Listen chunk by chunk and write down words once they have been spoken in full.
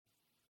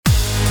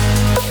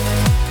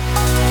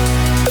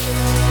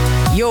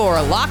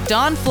are Locked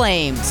On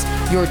Flames,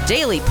 your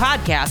daily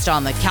podcast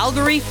on the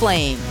Calgary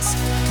Flames.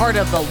 Part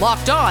of the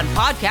Locked On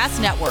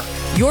Podcast Network,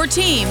 your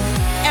team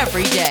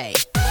every day.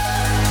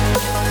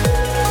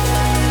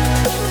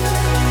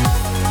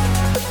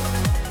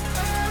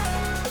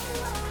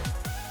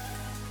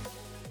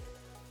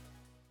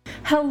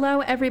 Hello,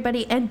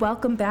 everybody, and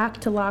welcome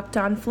back to Locked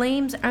On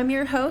Flames. I'm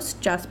your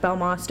host, Jess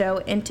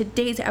Belmosto, and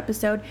today's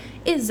episode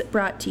is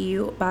brought to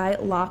you by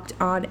Locked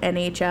On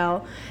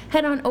NHL.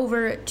 Head on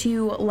over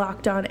to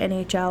Locked On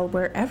NHL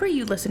wherever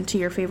you listen to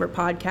your favorite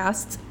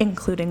podcasts,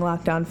 including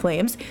Locked On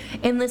Flames,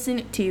 and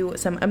listen to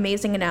some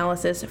amazing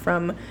analysis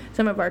from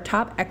some of our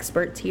top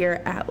experts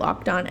here at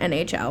Locked On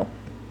NHL.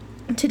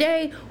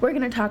 Today, we're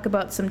going to talk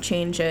about some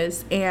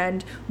changes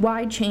and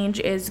why change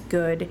is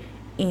good.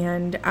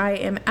 And I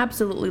am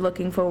absolutely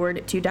looking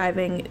forward to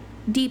diving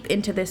deep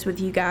into this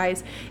with you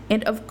guys.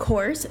 And of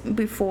course,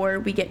 before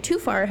we get too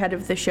far ahead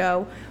of the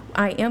show,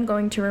 I am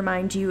going to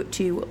remind you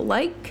to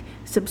like,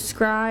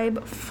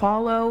 subscribe,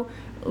 follow,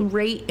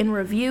 rate, and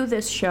review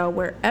this show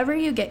wherever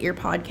you get your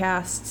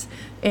podcasts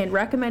and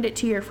recommend it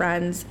to your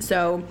friends.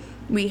 So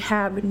we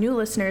have new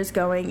listeners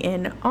going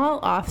in all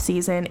off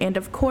season, and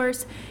of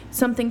course,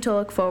 something to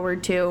look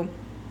forward to.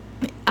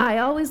 I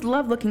always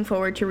love looking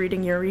forward to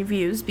reading your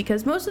reviews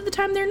because most of the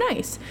time they're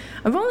nice.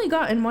 I've only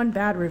gotten one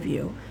bad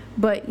review,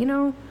 but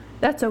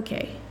that's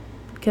okay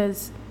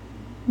because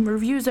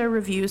reviews are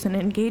reviews and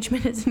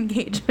engagement is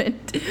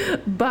engagement.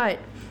 But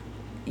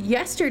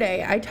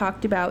yesterday I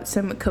talked about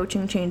some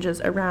coaching changes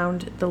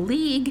around the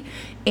league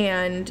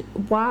and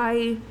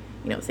why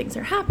things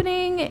are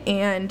happening,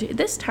 and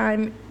this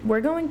time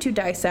we're going to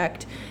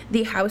dissect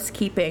the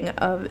housekeeping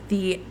of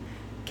the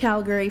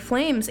Calgary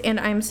Flames. And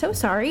I'm so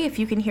sorry if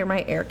you can hear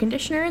my air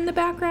conditioner in the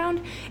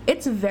background.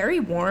 It's very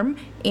warm,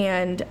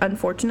 and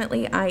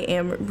unfortunately I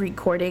am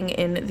recording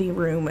in the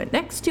room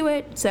next to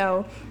it,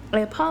 so I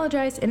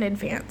apologize in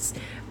advance.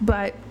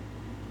 But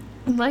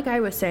like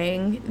I was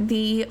saying,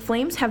 the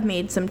Flames have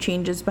made some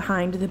changes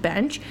behind the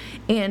bench,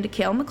 and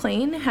Cale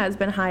McLean has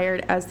been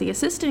hired as the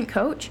assistant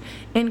coach,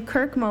 and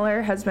Kirk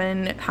Muller has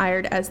been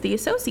hired as the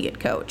associate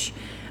coach.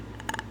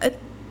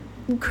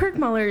 Kirk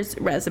Muller's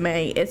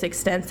resume is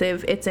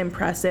extensive. It's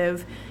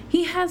impressive.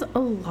 He has a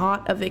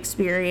lot of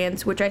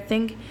experience, which I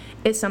think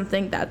is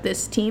something that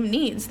this team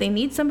needs. They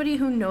need somebody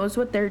who knows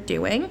what they're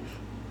doing,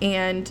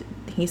 and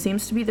he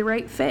seems to be the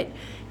right fit.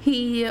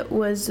 He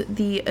was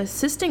the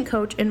assistant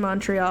coach in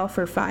Montreal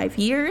for 5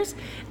 years.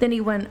 Then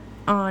he went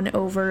on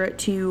over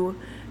to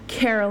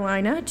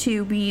Carolina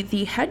to be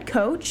the head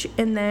coach,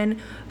 and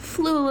then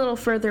flew a little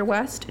further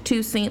west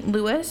to St.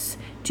 Louis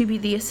to be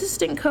the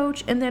assistant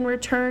coach, and then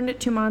returned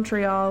to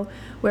Montreal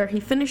where he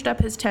finished up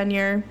his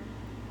tenure,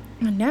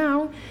 and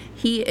now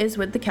he is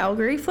with the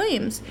Calgary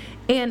Flames.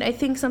 And I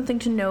think something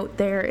to note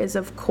there is,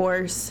 of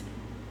course,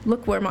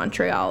 look where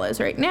Montreal is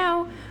right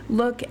now.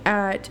 Look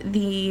at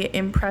the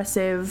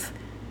impressive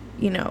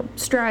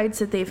strides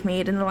that they've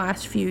made in the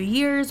last few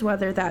years,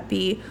 whether that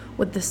be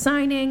with the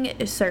signing,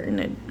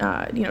 certain,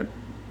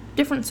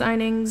 different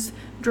signings,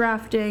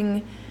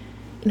 drafting,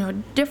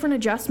 different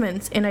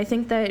adjustments. And I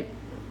think that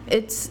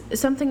it's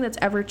something that's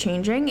ever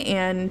changing.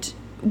 And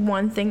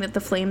one thing that the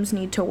Flames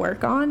need to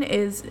work on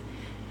is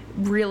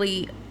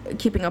really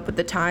keeping up with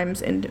the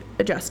times and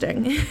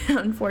adjusting.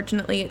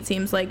 Unfortunately, it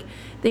seems like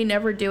they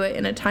never do it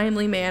in a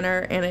timely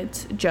manner, and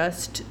it's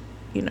just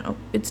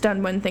it's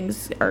done when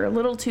things are a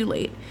little too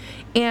late.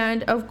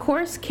 And of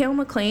course, Cale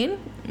McLean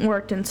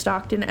worked in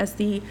Stockton as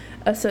the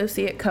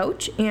associate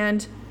coach,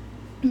 and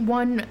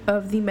one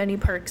of the many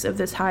perks of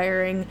this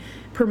hiring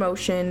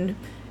promotion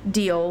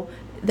deal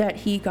that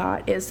he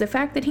got is the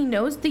fact that he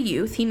knows the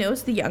youth, he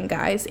knows the young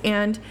guys,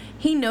 and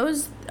he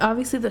knows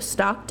obviously the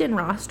Stockton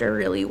roster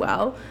really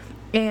well,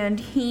 and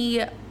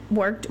he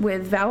worked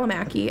with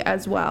Valimaki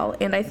as well.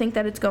 And I think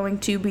that it's going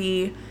to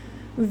be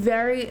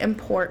very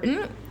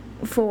important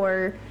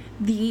for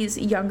these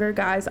younger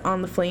guys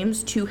on the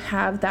Flames to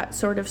have that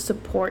sort of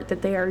support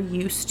that they are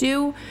used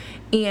to,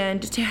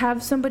 and to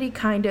have somebody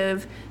kind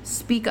of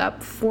speak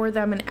up for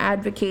them and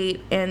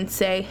advocate and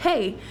say,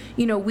 hey,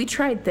 we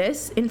tried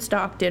this in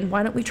Stockton,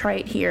 why don't we try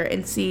it here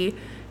and see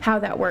how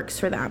that works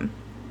for them.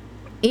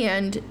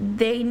 And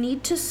they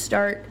need to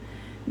start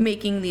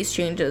making these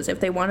changes if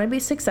they want to be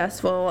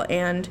successful.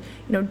 And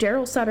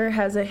Daryl Sutter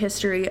has a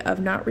history of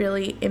not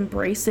really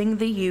embracing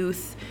the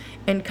youth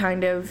and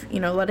kind of,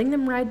 letting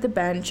them ride the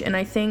bench. And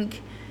I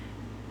think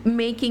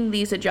making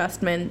these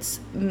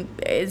adjustments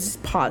is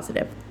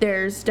positive.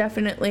 There's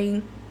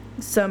definitely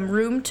some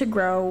room to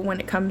grow when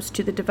it comes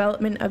to the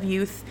development of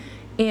youth.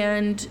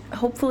 And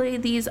hopefully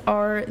these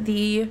are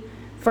the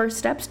first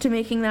steps to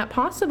making that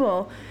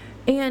possible.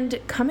 And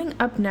coming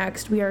up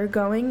next, we are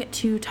going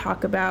to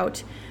talk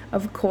about,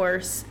 of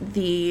course,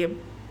 why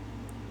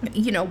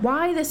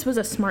this was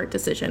a smart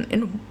decision,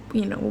 and,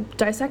 we'll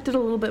dissect it a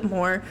little bit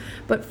more.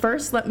 But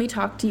first, let me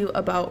talk to you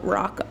about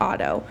Rock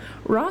Auto.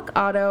 Rock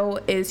Auto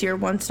is your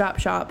one-stop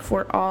shop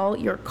for all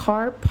your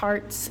car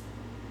parts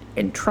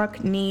and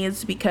truck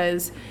needs,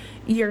 because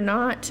you're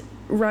not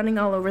running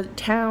all over the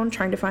town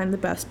trying to find the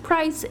best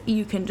price,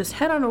 you can just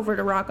head on over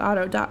to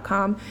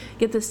rockauto.com,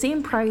 get the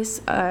same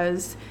price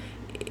as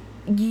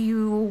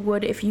you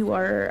would if you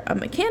are a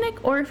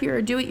mechanic or if you're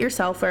a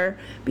do-it-yourselfer,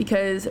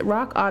 because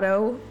Rock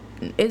Auto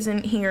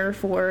isn't here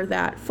for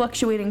that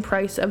fluctuating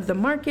price of the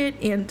market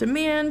and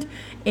demand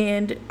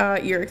and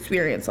your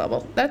experience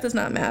level. That does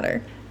not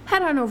matter.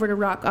 Head on over to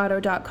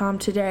rockauto.com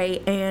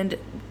today and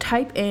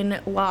type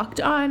in Locked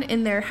On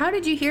in their How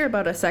Did You Hear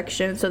About Us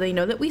section so they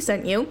know that we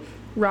sent you.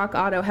 Rock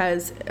Auto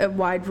has a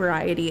wide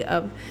variety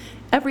of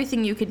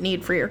everything you could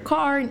need for your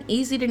car, an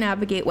easy to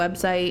navigate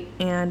website,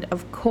 and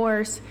of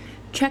course,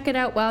 check it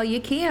out while you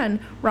can.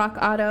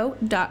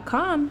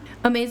 rockauto.com.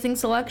 Amazing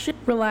selection,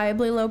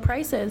 reliably low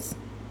prices.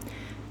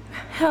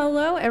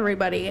 Hello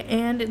everybody,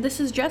 and this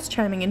is Jess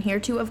chiming in here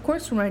to of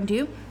course remind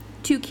you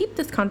to keep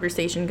this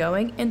conversation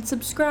going and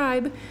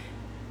subscribe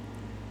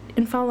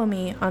and follow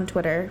me on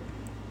Twitter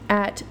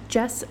at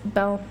Jess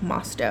Bell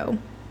Mosto.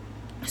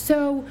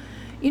 So,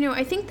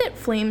 I think that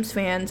Flames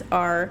fans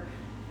are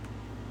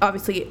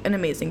obviously an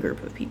amazing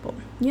group of people.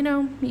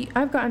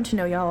 I've gotten to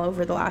know y'all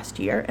over the last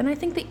year, and I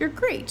think that you're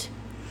great.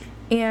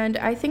 And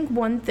I think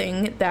one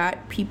thing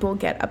that people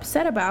get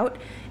upset about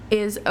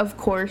is, of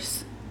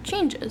course,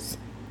 changes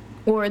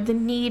or the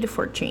need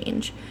for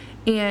change.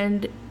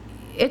 And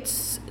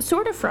it's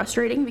sort of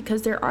frustrating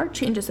because there are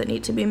changes that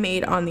need to be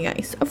made on the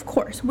ice. Of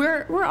course,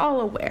 we're all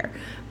aware.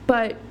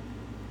 But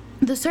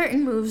the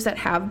certain moves that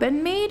have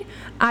been made,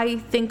 I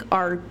think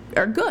are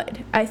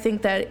good. I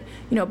think that,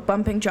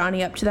 bumping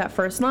Johnny up to that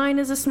first line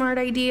is a smart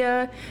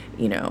idea.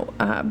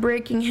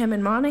 Breaking him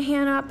and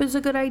Monahan up is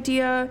a good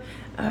idea.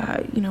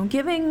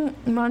 Giving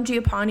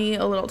Mangiapane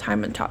a little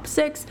time in top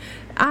six.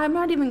 I'm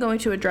not even going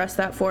to address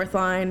that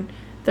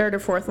third or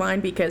fourth line,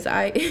 because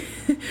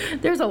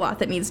there's a lot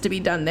that needs to be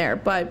done there.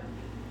 But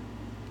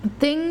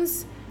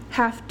things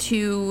have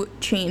to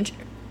change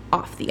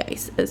off the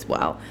ice as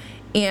well.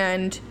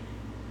 And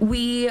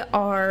we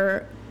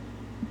are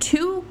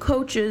 2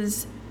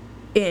 coaches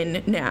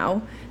in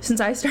now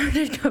since I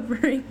started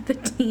covering the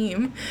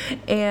team,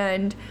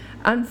 and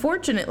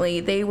unfortunately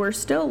they were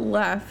still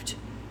left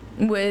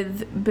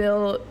with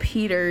Bill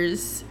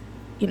Peters'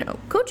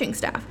 coaching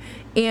staff,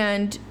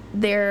 and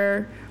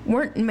there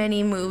weren't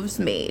many moves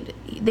made.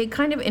 They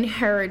kind of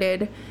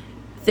inherited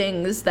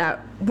things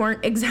that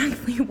weren't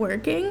exactly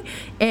working,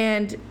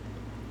 and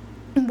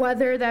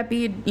whether that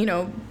be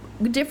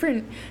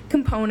different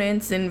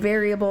components and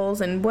variables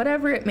and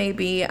whatever it may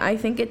be, I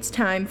think it's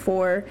time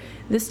for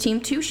this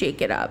team to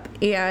shake it up.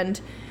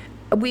 And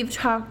we've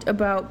talked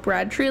about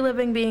Brad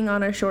Treliving being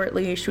on a short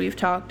leash. We've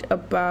talked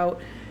about,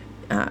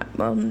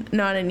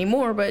 not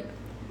anymore, but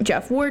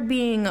Jeff Ward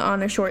being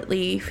on a short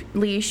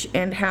leash,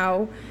 and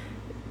how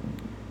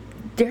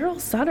Daryl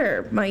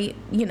Sutter might,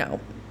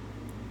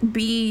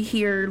 be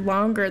here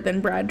longer than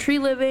Brad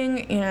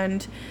Treliving,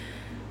 and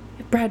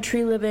Brad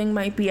Treliving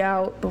might be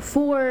out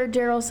before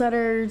Daryl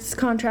Sutter's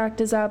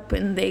contract is up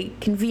and they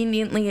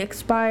conveniently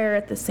expire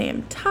at the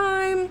same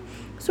time,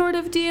 sort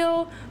of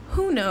deal.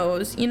 Who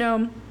knows,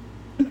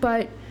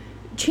 But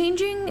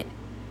changing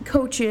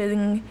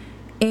coaching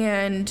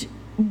and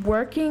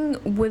working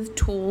with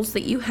tools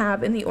that you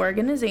have in the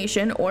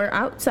organization or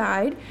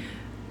outside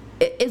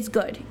is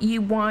good.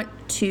 You want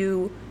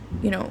to,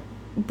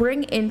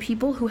 bring in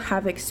people who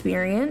have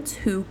experience,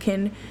 who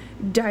can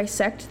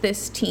dissect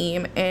this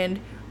team and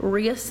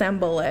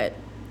reassemble it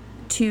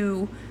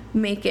to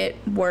make it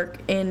work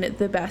in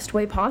the best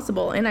way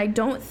possible. And I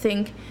don't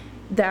think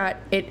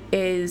that it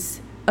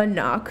is a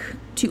knock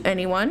to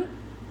anyone.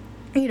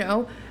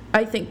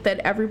 I think that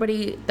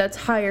everybody that's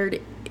hired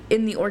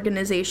in the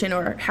organization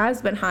or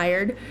has been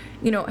hired,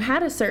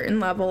 had a certain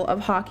level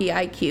of hockey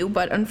IQ,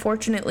 but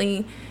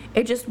unfortunately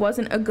it just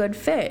wasn't a good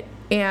fit.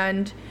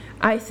 And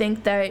I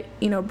think that,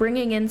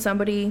 bringing in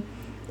somebody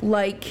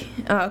like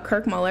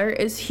Kirk Muller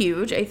is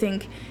huge. I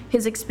think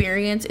his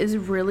experience is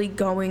really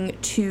going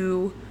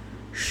to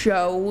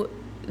show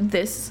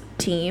this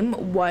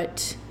team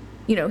what,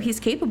 he's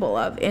capable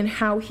of and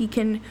how he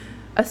can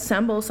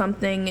assemble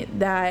something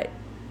that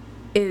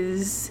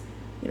is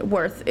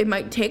worth. It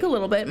might take a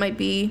little bit, it might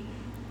be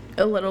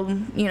a little,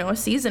 a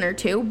season or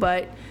two,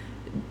 but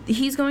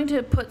he's going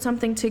to put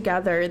something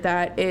together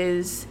that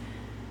is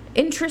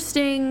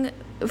interesting,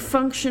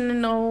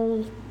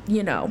 functional,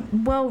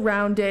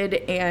 well-rounded,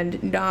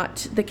 and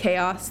not the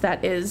chaos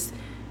that is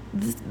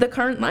the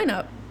current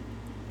lineup.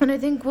 And I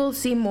think we'll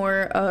see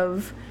more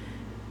of,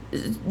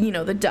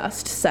 the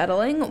dust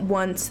settling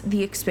once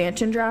the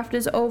expansion draft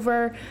is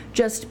over,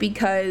 just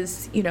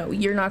because,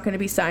 you're not going to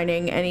be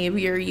signing any of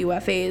your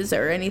UFAs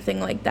or anything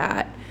like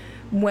that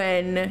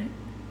when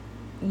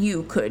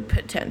you could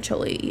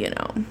potentially,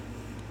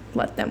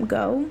 let them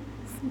go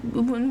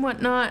and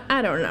whatnot.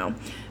 I don't know.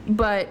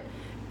 But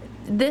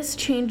this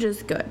change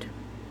is good.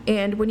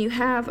 And when you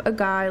have a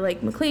guy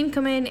like McLean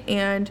come in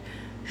and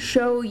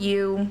show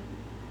you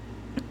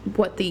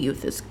what the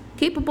youth is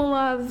capable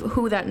of,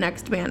 who that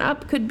next man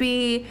up could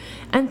be,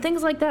 and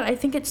things like that, I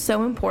think it's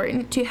so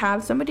important to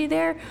have somebody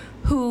there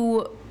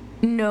who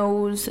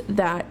knows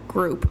that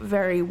group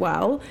very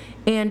well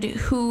and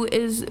who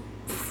is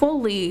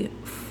fully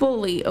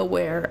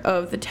aware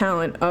of the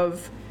talent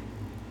of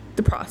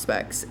the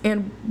prospects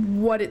and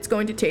what it's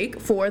going to take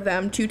for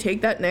them to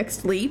take that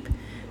next leap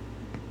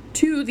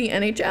to the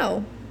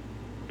NHL.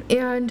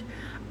 And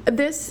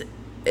this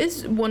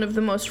is one of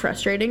the most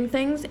frustrating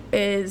things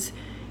is,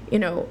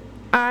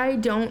 I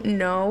don't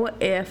know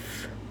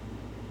if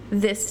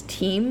this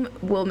team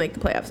will make the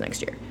playoffs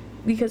next year,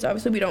 because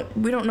obviously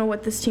we don't know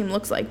what this team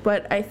looks like.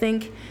 But I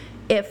think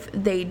if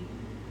they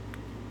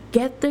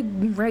get the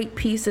right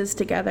pieces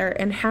together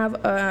and have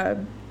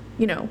a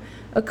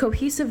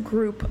cohesive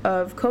group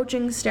of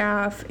coaching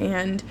staff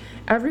and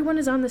everyone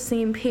is on the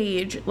same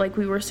page like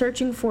we were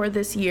searching for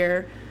this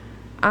year,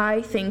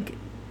 I think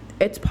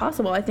it's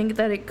possible. I think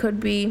that it could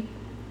be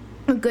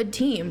a good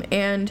team.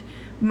 And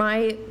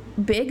my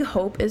big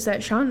hope is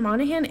that Sean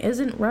Monahan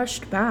isn't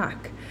rushed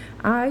back.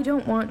 I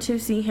don't want to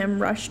see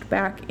him rushed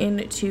back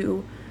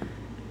into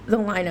the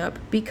lineup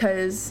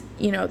because,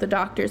 the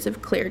doctors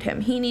have cleared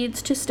him. He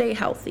needs to stay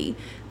healthy.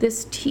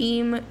 This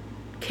team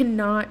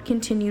cannot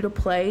continue to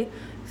play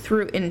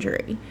through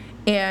injury.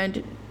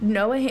 And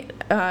Noah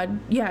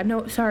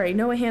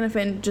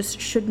Hanifin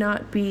just should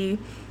not be,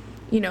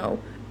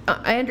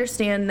 I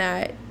understand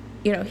that,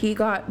 he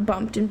got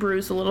bumped and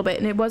bruised a little bit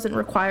and it wasn't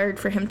required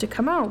for him to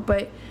come out,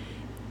 but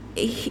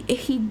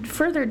he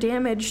further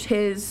damaged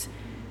his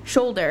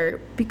shoulder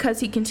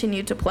because he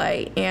continued to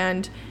play.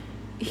 And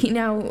he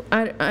now,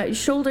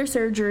 shoulder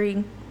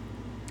surgery,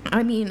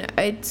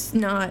 it's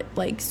not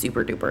like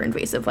super duper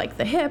invasive like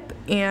the hip,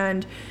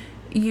 and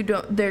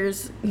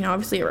there's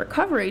obviously a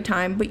recovery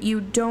time, but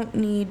you don't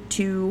need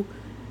to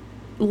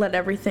let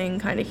everything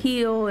kind of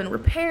heal and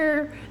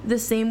repair the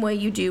same way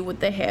you do with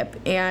the hip.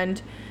 And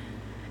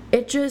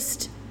it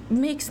just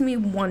makes me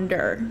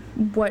wonder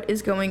what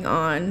is going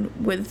on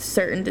with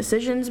certain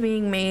decisions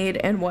being made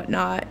and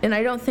whatnot. And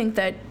I don't think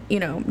that,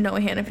 Noah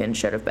Hanifin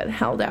should have been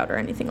held out or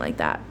anything like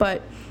that.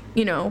 But,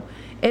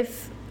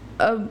 if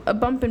a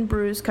bump and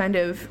bruise kind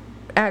of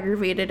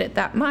aggravated it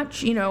that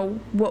much,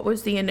 what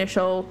was the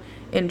initial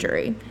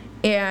injury?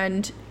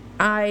 And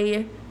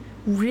I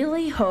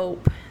really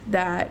hope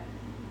that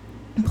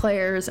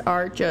players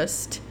are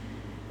just,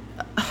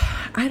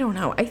 I don't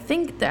know. I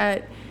think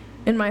that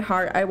in my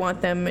heart, I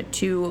want them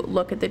to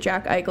look at the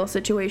Jack Eichel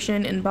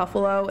situation in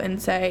Buffalo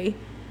and say,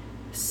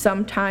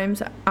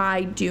 sometimes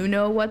I do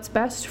know what's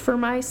best for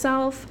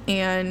myself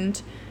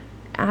and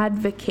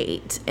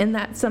advocate. And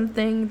that's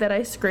something that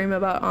I scream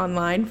about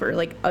online for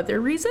like other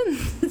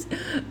reasons.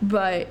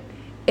 But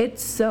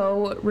it's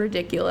so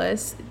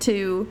ridiculous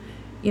to,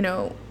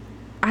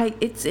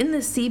 it's in the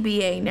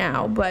CBA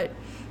now, but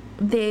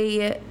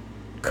they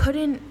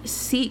couldn't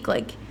seek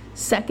like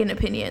second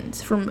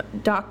opinions from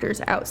doctors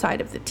outside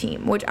of the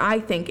team, which I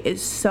think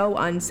is so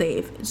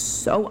unsafe,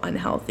 so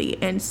unhealthy,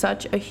 and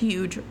such a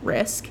huge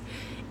risk.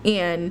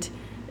 And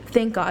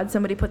thank God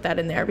somebody put that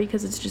in there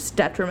because it's just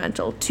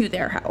detrimental to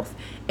their health.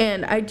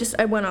 And I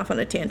went off on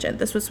a tangent.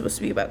 This was supposed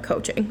to be about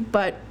coaching,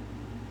 but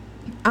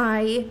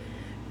I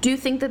do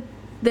think that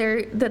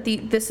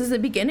this is the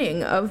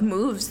beginning of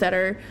moves that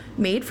are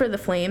made for the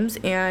Flames,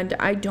 and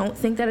I don't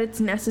think that it's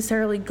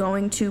necessarily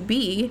going to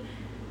be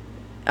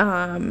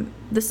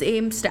the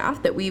same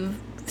staff that we've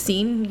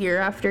seen year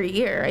after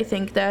year. I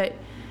think that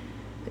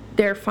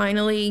they're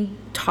finally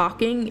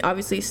talking,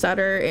 obviously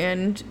Sutter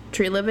and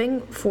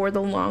Treliving, for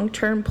the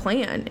long-term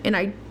plan. And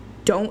I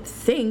don't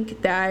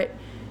think that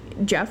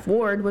Jeff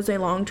Ward was a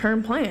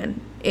long-term plan.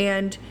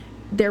 And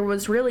there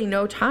was really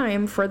no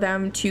time for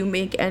them to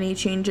make any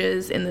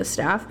changes in the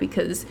staff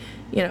because,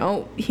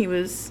 he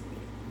was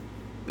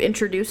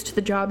introduced to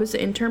the job as an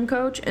interim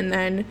coach and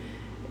then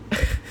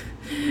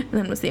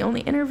was the only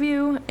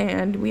interview,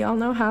 and we all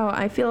know how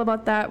I feel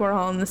about that. We're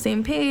all on the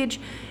same page,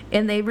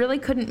 and they really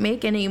couldn't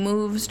make any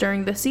moves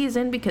during the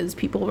season because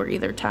people were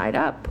either tied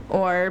up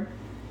or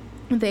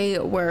they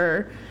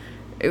were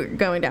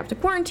going to have to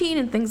quarantine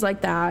and things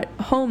like that.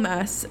 A whole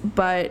mess.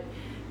 But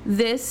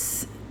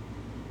this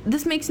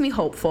makes me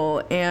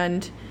hopeful,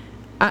 and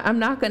I'm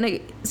not going to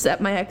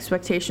set my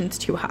expectations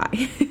too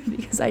high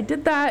because I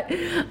did that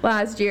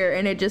last year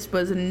and it just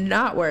was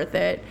not worth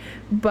it.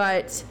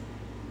 But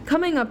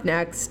coming up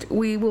next,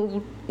 we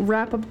will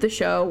wrap up the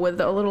show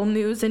with a little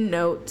news and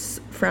notes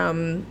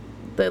from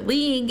the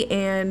league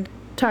and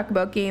talk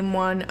about Game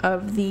 1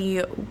 of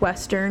the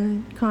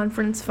Western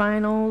Conference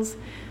Finals,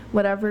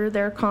 whatever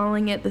they're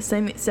calling it, the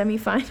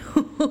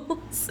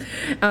semifinals,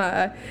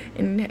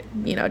 and,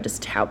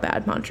 just how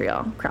bad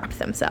Montreal crapped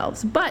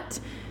themselves. But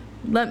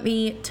let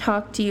me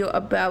talk to you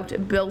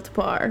about Built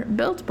Bar.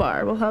 Built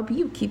Bar will help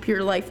you keep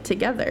your life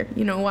together.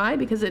 You know why?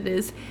 Because it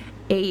is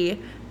a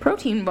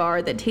protein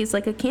bar that tastes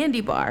like a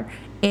candy bar.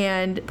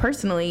 And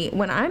personally,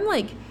 when I'm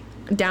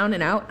down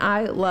and out,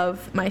 I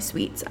love my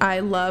sweets.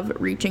 I love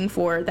reaching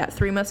for that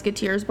Three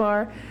Musketeers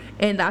bar,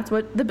 and that's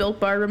what the Built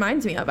Bar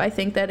reminds me of. I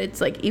think that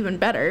it's even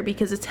better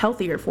because it's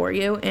healthier for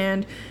you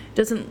and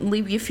doesn't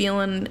leave you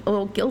feeling a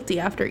little guilty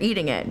after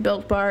eating it.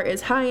 Built Bar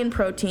is high in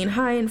protein,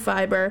 high in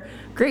fiber,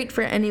 great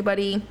for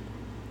anybody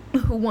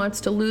who wants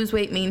to lose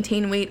weight,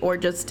 maintain weight, or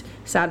just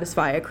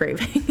satisfy a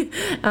craving.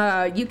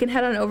 You can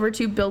head on over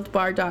to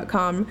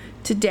BuiltBar.com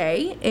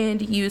today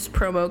and use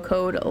promo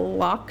code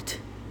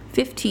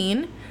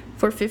LOCKED15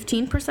 for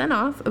 15%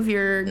 off of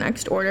your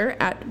next order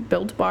at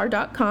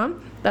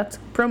BuiltBar.com. That's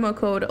promo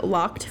code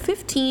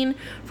LOCKED15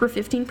 for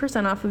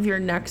 15% off of your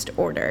next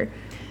order.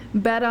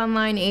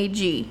 BetOnline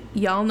AG,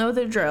 y'all know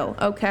the drill,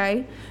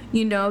 okay?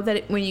 You know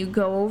that when you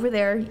go over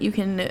there, you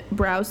can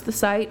browse the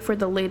site for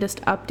the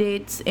latest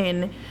updates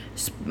in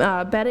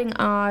betting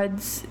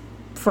odds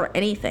for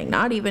anything,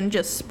 not even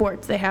just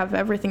sports. They have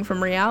everything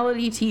from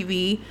reality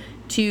TV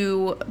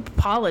to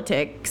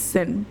politics,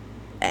 and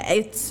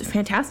it's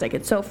fantastic.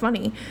 It's so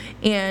funny.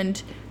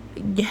 And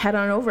you head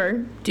on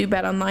over to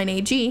BetOnline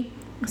AG,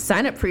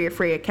 sign up for your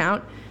free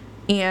account,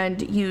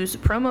 and use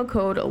promo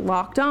code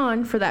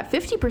LOCKEDON for that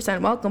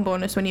 50% welcome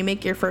bonus when you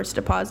make your first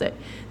deposit.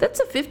 That's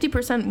a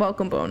 50%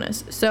 welcome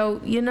bonus.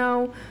 So,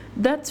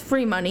 that's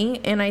free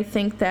money, and I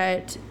think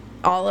that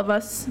all of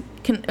us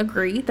can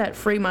agree that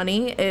free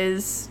money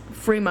is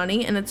free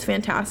money, and it's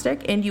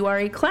fantastic, and you are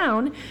a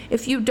clown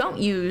if you don't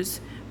use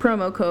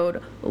promo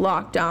code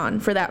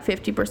LOCKEDON for that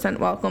 50%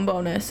 welcome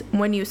bonus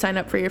when you sign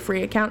up for your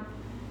free account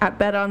at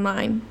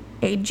BetOnline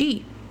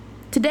AG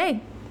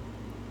today,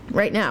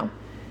 right now.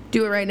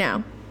 Do it right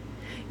now.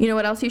 You know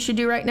what else you should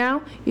do right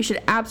now? You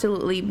should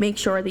absolutely make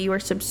sure that you are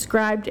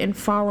subscribed and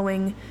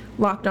following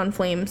Locked On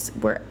Flames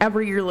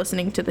wherever you're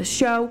listening to the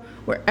show,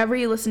 wherever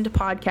you listen to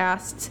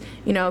podcasts.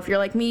 If you're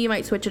like me, you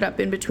might switch it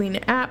up in between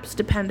apps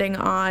depending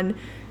on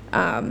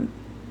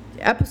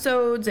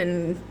episodes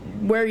and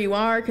where you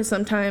are, because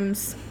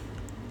sometimes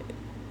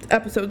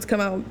episodes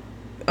come out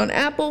on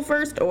Apple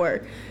first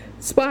or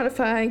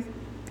Spotify.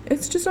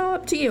 It's just all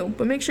up to you,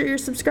 but make sure you're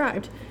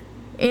subscribed.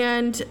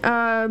 And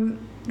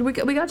we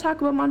got to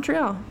talk about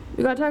Montreal.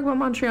 We got to talk about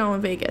Montreal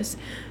and Vegas.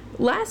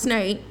 Last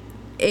night,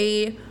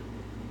 a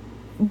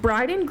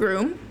bride and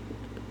groom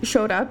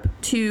showed up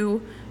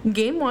to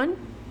Game 1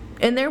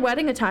 in their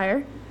wedding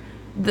attire.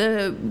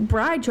 The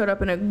bride showed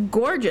up in a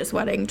gorgeous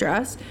wedding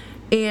dress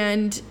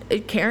and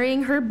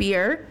carrying her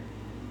beer.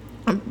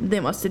 They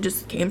must have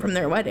just came from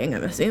their wedding,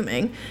 I'm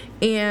assuming.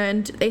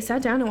 And they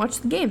sat down and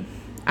watched the game.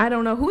 I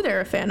don't know who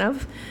they're a fan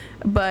of,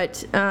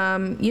 but,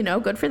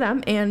 good for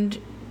them. And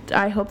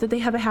I hope that they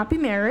have a happy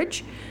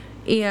marriage,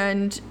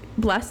 and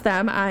bless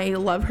them. I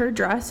love her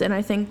dress, and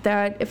I think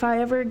that if I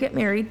ever get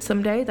married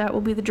someday, that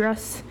will be the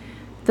dress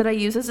that I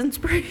use as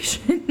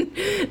inspiration.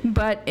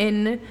 But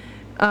in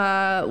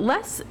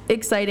less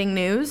exciting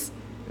news,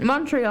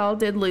 Montreal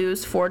did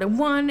lose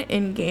 4-1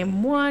 in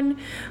Game 1.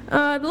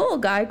 The little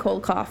guy, Cole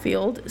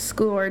Caulfield,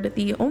 scored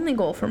the only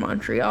goal for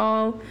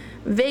Montreal.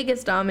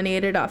 Vegas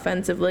dominated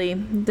offensively.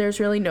 There's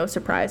really no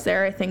surprise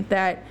there. I think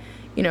that,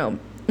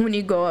 when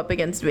you go up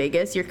against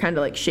Vegas, you're kind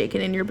of like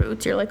shaking in your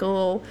boots. You're like a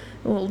little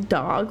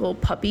dog, little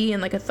puppy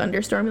in like a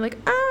thunderstorm. You're like,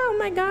 oh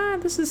my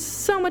God, this is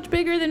so much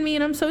bigger than me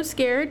and I'm so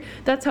scared.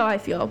 That's how I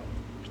feel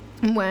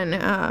when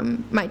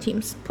my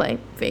teams play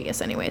Vegas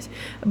anyways.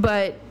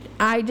 But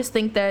I just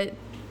think that,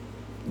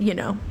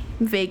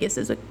 Vegas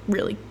is a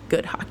really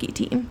good hockey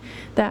team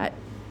that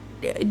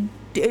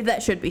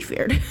should be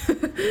feared.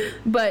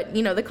 But,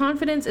 the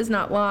confidence is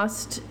not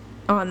lost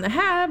on the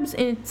Habs.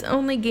 It's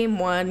only Game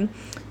 1.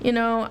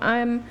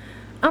 I'm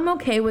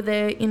okay with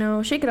it.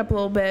 Shake it up a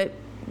little bit.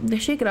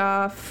 Shake it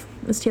off,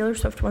 as Taylor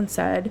Swift once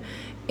said.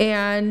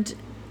 And,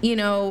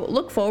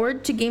 look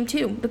forward to Game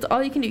 2. That's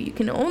all you can do. You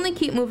can only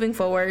keep moving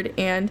forward.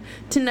 And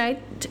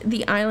tonight,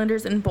 the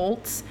Islanders and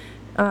Bolts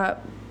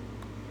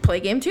play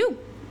Game 2.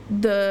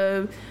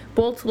 The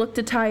Bolts look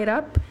to tie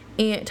up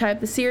the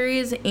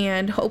series,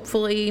 and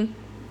hopefully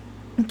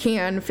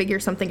can figure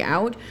something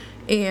out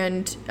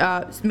and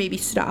maybe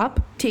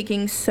stop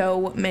taking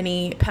so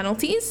many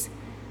penalties,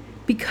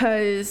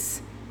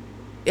 because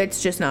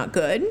it's just not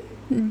good.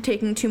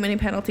 Taking too many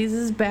penalties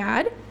is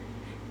bad.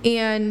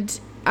 And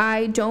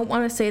I don't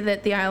want to say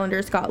that the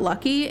Islanders got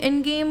lucky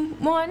in Game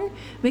 1,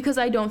 because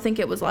I don't think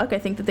it was luck. I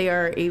think that they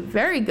are a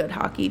very good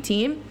hockey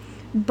team.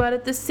 But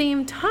at the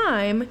same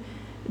time,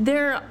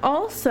 they're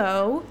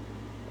also,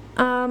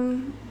 they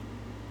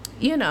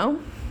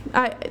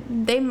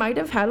might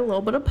have had a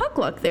little bit of puck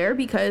luck there,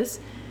 because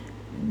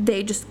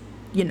they just,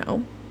 I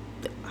don't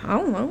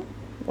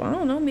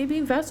know,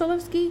 maybe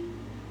Vasilevsky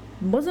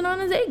wasn't on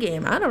his A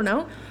game. I don't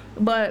know.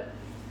 But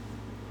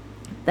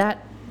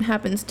that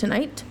happens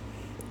tonight.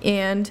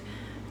 And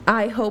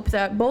I hope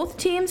that both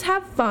teams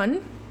have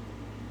fun.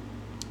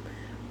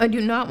 I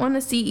do not want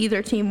to see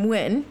either team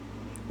win.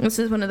 This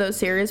is one of those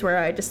series where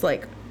I just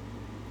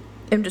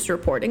am just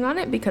reporting on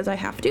it because I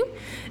have to.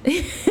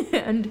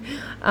 And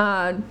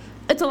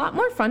it's a lot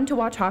more fun to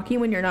watch hockey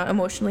when you're not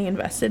emotionally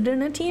invested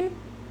in a team,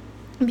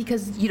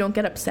 because you don't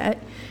get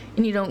upset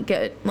and you don't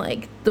get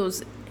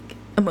those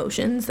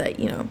emotions that,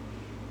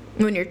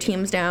 when your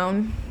team's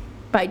down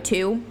by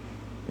 2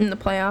 in the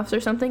playoffs or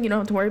something, you don't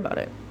have to worry about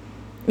it.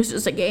 It's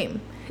just a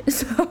game.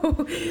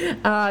 So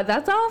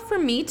that's all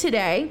from me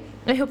today.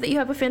 I hope that you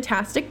have a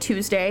fantastic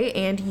Tuesday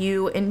and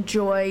you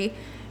enjoy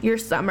your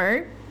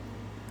summer.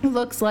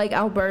 looks like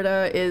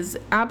Alberta is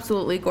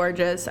absolutely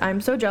gorgeous.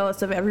 I'm so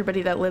jealous of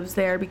everybody that lives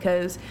there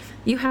because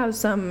you have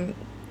some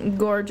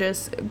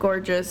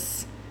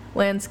gorgeous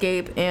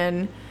landscape,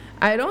 and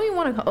I don't even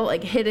want to call it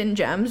like hidden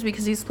gems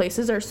because these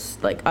places are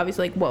like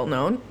obviously like well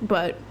known,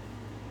 but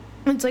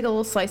it's like a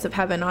little slice of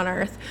heaven on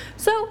earth.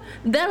 So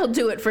that'll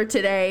do it for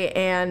today,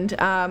 and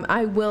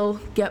I will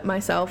get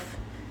myself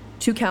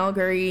to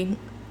Calgary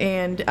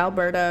and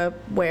Alberta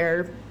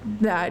where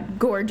that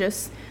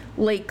gorgeous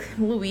Lake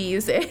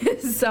Louise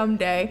is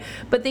someday.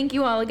 But thank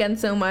you all again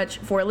so much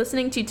for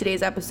listening to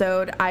today's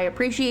episode. I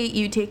appreciate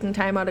you taking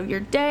time out of your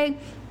day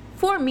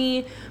for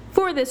me,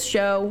 for this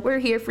show. We're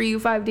here for you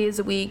 5 days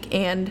a week,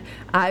 and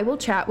I will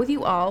chat with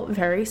you all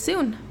very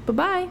soon.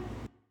 Bye-bye.